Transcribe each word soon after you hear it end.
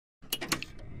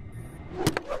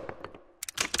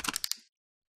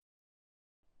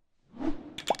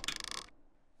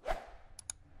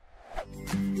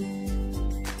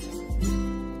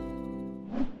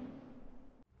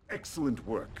Excellent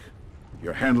work.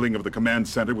 Your handling of the command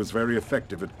center was very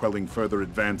effective at quelling further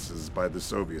advances by the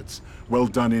Soviets. Well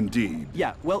done indeed.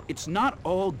 Yeah, well, it's not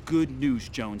all good news,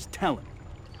 Jones. Tell him.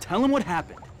 Tell him what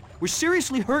happened. We're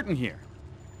seriously hurting here.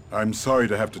 I'm sorry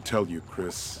to have to tell you,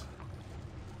 Chris,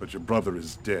 but your brother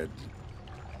is dead.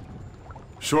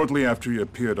 Shortly after he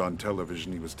appeared on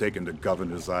television, he was taken to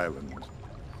Governor's Island.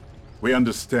 We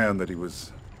understand that he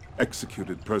was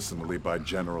executed personally by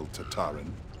General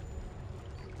Tatarin.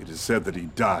 It is said that he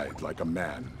died like a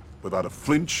man, without a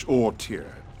flinch or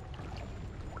tear.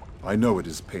 I know it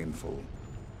is painful,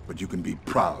 but you can be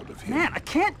proud of him. Man, I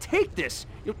can't take this.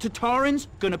 Tatarin's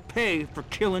gonna pay for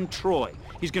killing Troy.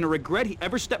 He's gonna regret he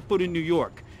ever stepped foot in New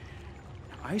York.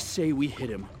 I say we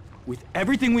hit him with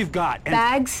everything we've got and—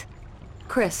 Bags?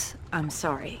 Chris, I'm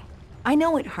sorry. I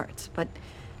know it hurts, but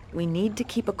we need to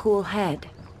keep a cool head.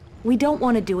 We don't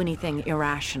want to do anything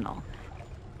irrational.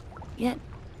 Yet,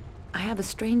 I have a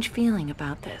strange feeling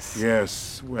about this.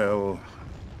 Yes, well,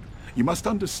 you must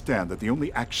understand that the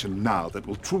only action now that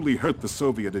will truly hurt the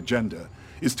Soviet agenda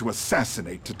is to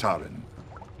assassinate Tatarin.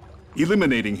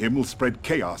 Eliminating him will spread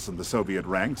chaos in the Soviet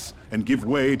ranks and give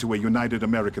way to a united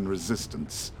American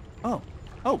resistance. Oh,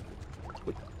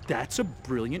 that's a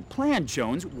brilliant plan,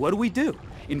 Jones. What do we do?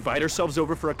 Invite ourselves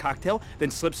over for a cocktail, then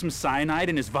slip some cyanide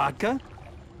in his vodka?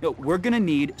 We're gonna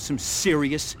need some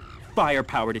serious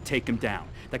firepower to take him down.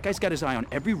 That guy's got his eye on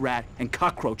every rat and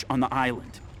cockroach on the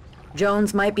island.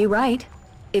 Jones might be right.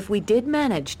 If we did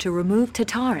manage to remove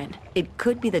Tatarin, it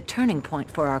could be the turning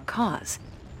point for our cause.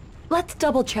 Let's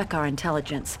double-check our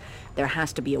intelligence. There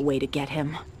has to be a way to get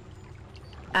him.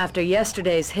 After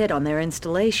yesterday's hit on their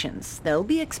installations, they'll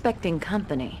be expecting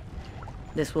company.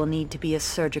 This will need to be a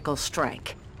surgical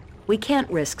strike. We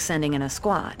can't risk sending in a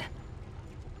squad.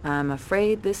 I'm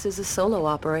afraid this is a solo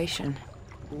operation.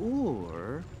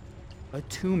 Or a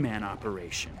two-man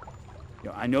operation.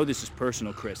 I know this is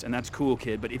personal, Chris, and that's cool,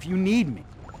 kid, but if you need me,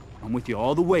 I'm with you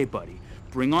all the way, buddy.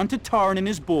 Bring on Tatarin and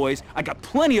his boys. I got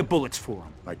plenty of bullets for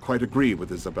them. I quite agree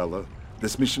with Isabella.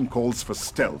 This mission calls for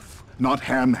stealth, not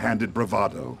ham-handed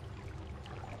bravado.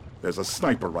 There's a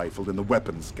sniper rifle in the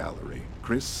weapons gallery.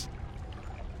 Chris,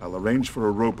 I'll arrange for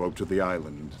a rowboat to the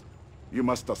island. You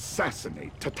must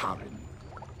assassinate Tatarin.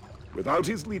 Without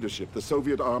his leadership, the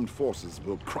Soviet armed forces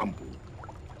will crumble.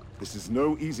 This is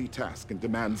no easy task and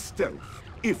demands stealth,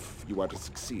 if you are to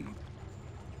succeed.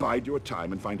 Bide your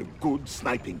time and find a good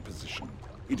sniping position.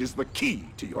 It is the key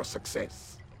to your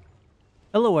success.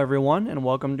 Hello everyone, and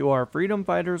welcome to our Freedom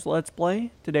Fighters Let's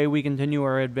Play. Today we continue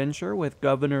our adventure with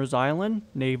Governor's Island,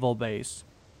 Naval Base.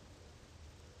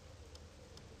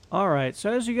 Alright,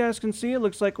 so as you guys can see, it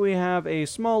looks like we have a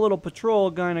small little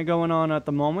patrol kind of going on at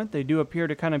the moment. They do appear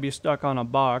to kind of be stuck on a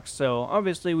box, so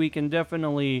obviously we can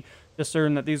definitely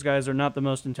discern that these guys are not the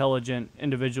most intelligent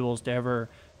individuals to ever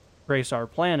grace our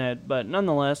planet, but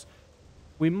nonetheless,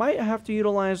 we might have to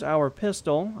utilize our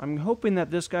pistol. I'm hoping that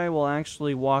this guy will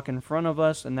actually walk in front of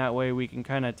us, and that way we can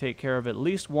kind of take care of at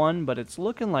least one, but it's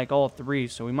looking like all three,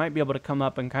 so we might be able to come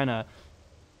up and kind of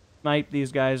snipe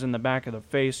these guys in the back of the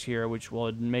face here, which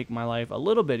would make my life a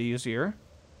little bit easier.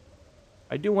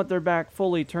 I do want their back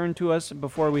fully turned to us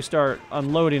before we start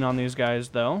unloading on these guys,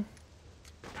 though.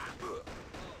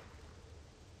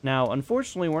 Now,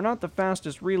 unfortunately, we're not the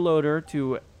fastest reloader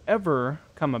to ever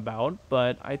come about,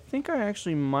 but I think I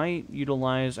actually might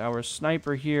utilize our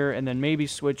sniper here and then maybe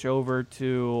switch over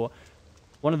to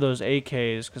one of those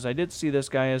AKs, because I did see this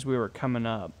guy as we were coming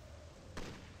up.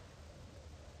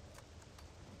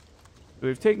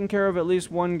 We've taken care of at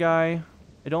least one guy.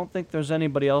 I don't think there's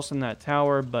anybody else in that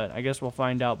tower, but I guess we'll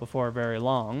find out before very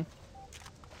long.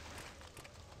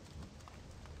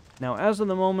 Now, as of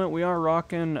the moment, we are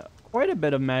rocking quite a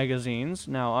bit of magazines.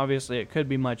 Now, obviously, it could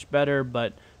be much better,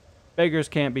 but beggars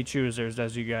can't be choosers,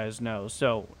 as you guys know.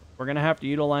 So, we're going to have to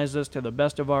utilize this to the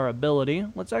best of our ability.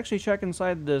 Let's actually check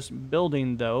inside this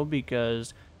building, though,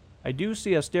 because I do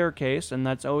see a staircase, and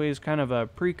that's always kind of a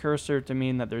precursor to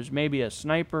mean that there's maybe a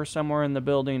sniper somewhere in the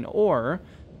building, or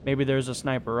maybe there's a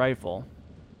sniper rifle.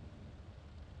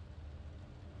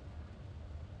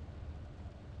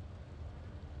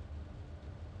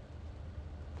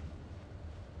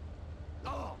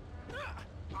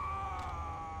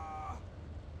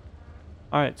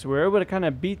 Alright, so we're able to kind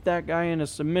of beat that guy into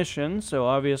submission, so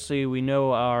obviously we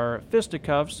know our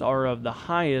fisticuffs are of the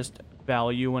highest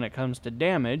value when it comes to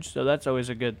damage, so that's always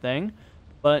a good thing.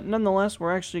 But nonetheless,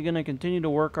 we're actually going to continue to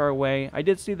work our way. I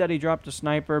did see that he dropped a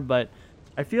sniper, but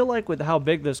I feel like with how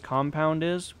big this compound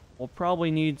is, we'll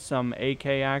probably need some AK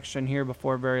action here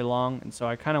before very long, and so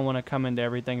I kind of want to come into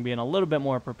everything being a little bit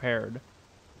more prepared.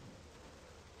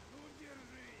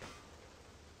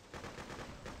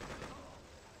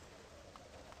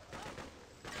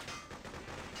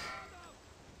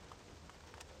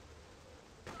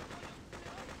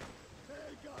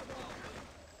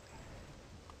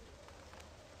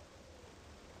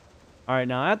 Alright,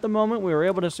 now at the moment we were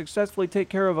able to successfully take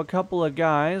care of a couple of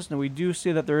guys, and we do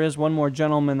see that there is one more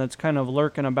gentleman that's kind of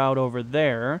lurking about over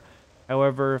there.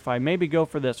 However, if I maybe go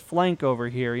for this flank over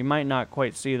here, he might not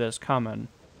quite see this coming.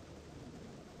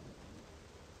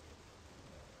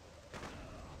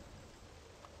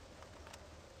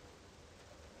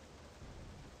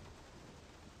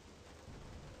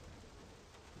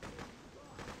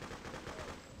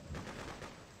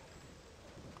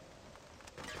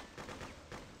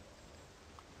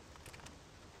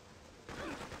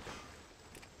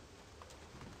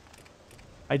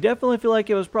 I definitely feel like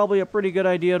it was probably a pretty good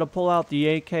idea to pull out the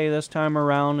AK this time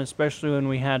around, especially when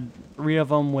we had 3 of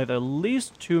them with at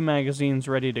least 2 magazines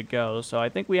ready to go. So I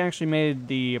think we actually made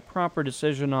the proper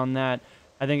decision on that.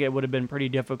 I think it would have been pretty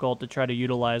difficult to try to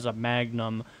utilize a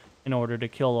Magnum in order to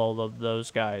kill all of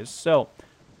those guys. So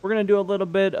we're going to do a little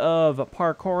bit of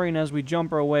parkouring as we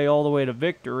jump our way all the way to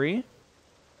victory.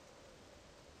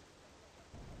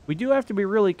 We do have to be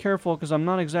really careful because I'm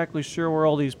not exactly sure where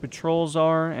all these patrols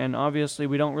are, and obviously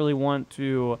we don't really want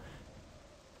to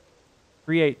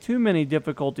create too many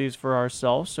difficulties for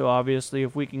ourselves. So obviously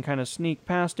if we can kind of sneak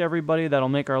past everybody, that'll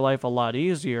make our life a lot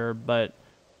easier, but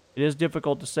it is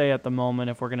difficult to say at the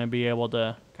moment if we're going to be able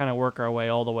to kind of work our way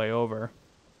all the way over.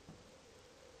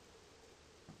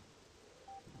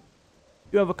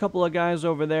 Do have a couple of guys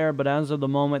over there, but as of the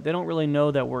moment, they don't really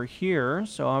know that we're here,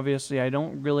 so obviously I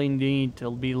don't really need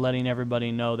to be letting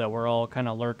everybody know that we're all kind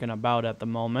of lurking about at the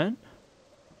moment.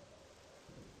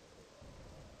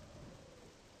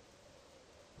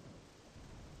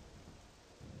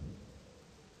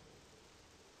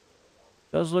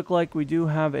 Does look like we do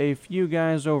have a few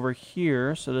guys over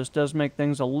here, so this does make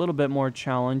things a little bit more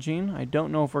challenging. I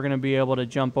don't know if we're going to be able to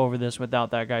jump over this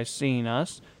without that guy seeing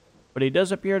us. But he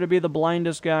does appear to be the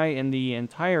blindest guy in the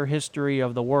entire history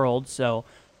of the world, so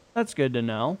that's good to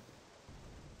know.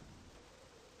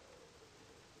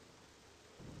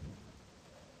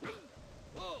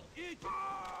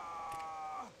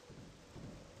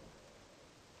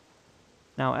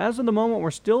 Now, as of the moment, we're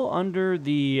still under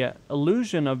the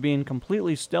illusion of being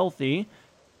completely stealthy.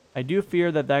 I do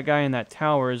fear that that guy in that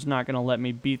tower is not going to let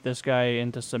me beat this guy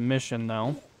into submission,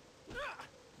 though.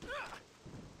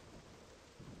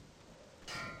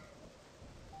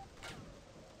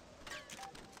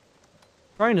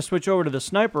 Trying to switch over to the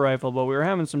sniper rifle, but we were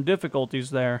having some difficulties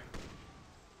there.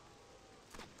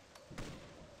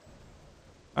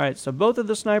 Alright, so both of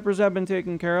the snipers have been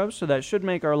taken care of, so that should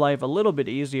make our life a little bit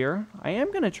easier. I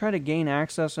am going to try to gain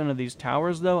access into these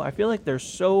towers, though. I feel like they're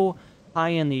so high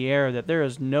in the air that there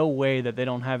is no way that they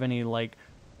don't have any, like,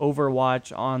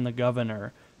 overwatch on the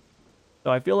governor.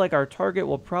 So I feel like our target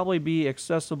will probably be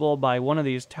accessible by one of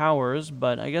these towers,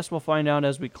 but I guess we'll find out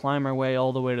as we climb our way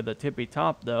all the way to the tippy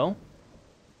top, though.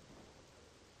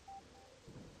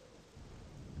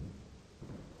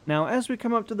 Now, as we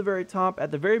come up to the very top, at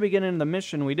the very beginning of the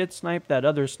mission, we did snipe that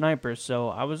other sniper, so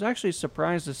I was actually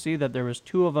surprised to see that there was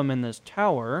 2 of them in this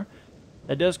tower.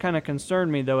 That does kind of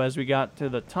concern me, though, as we got to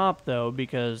the top, though,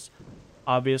 because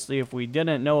obviously if we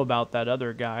didn't know about that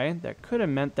other guy, that could have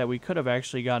meant that we could have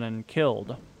actually gotten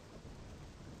killed.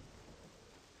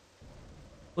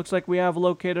 Looks like we have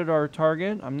located our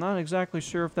target. I'm not exactly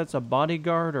sure if that's a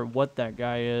bodyguard or what that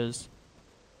guy is.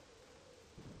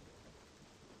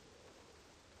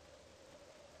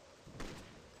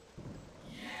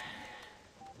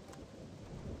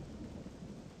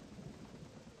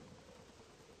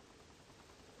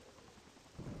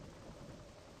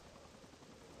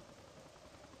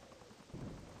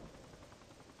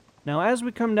 Now, as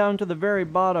we come down to the very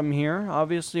bottom here,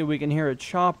 obviously we can hear a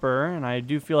chopper, and I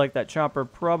do feel like that chopper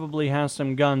probably has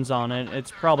some guns on it.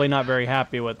 It's probably not very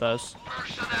happy with us.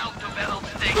 Personnel to battle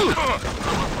station.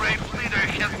 Our brave leader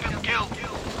has been killed.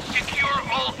 Secure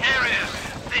all areas.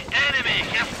 The enemy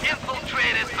has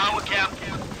infiltrated our camp.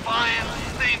 Find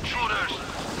the intruders.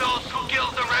 Those who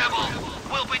killed the rebels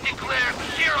will be declared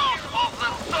heroes of the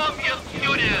Soviet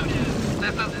Union.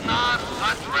 This is not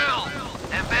a drill.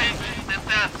 Avenge the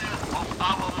death of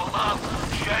our beloved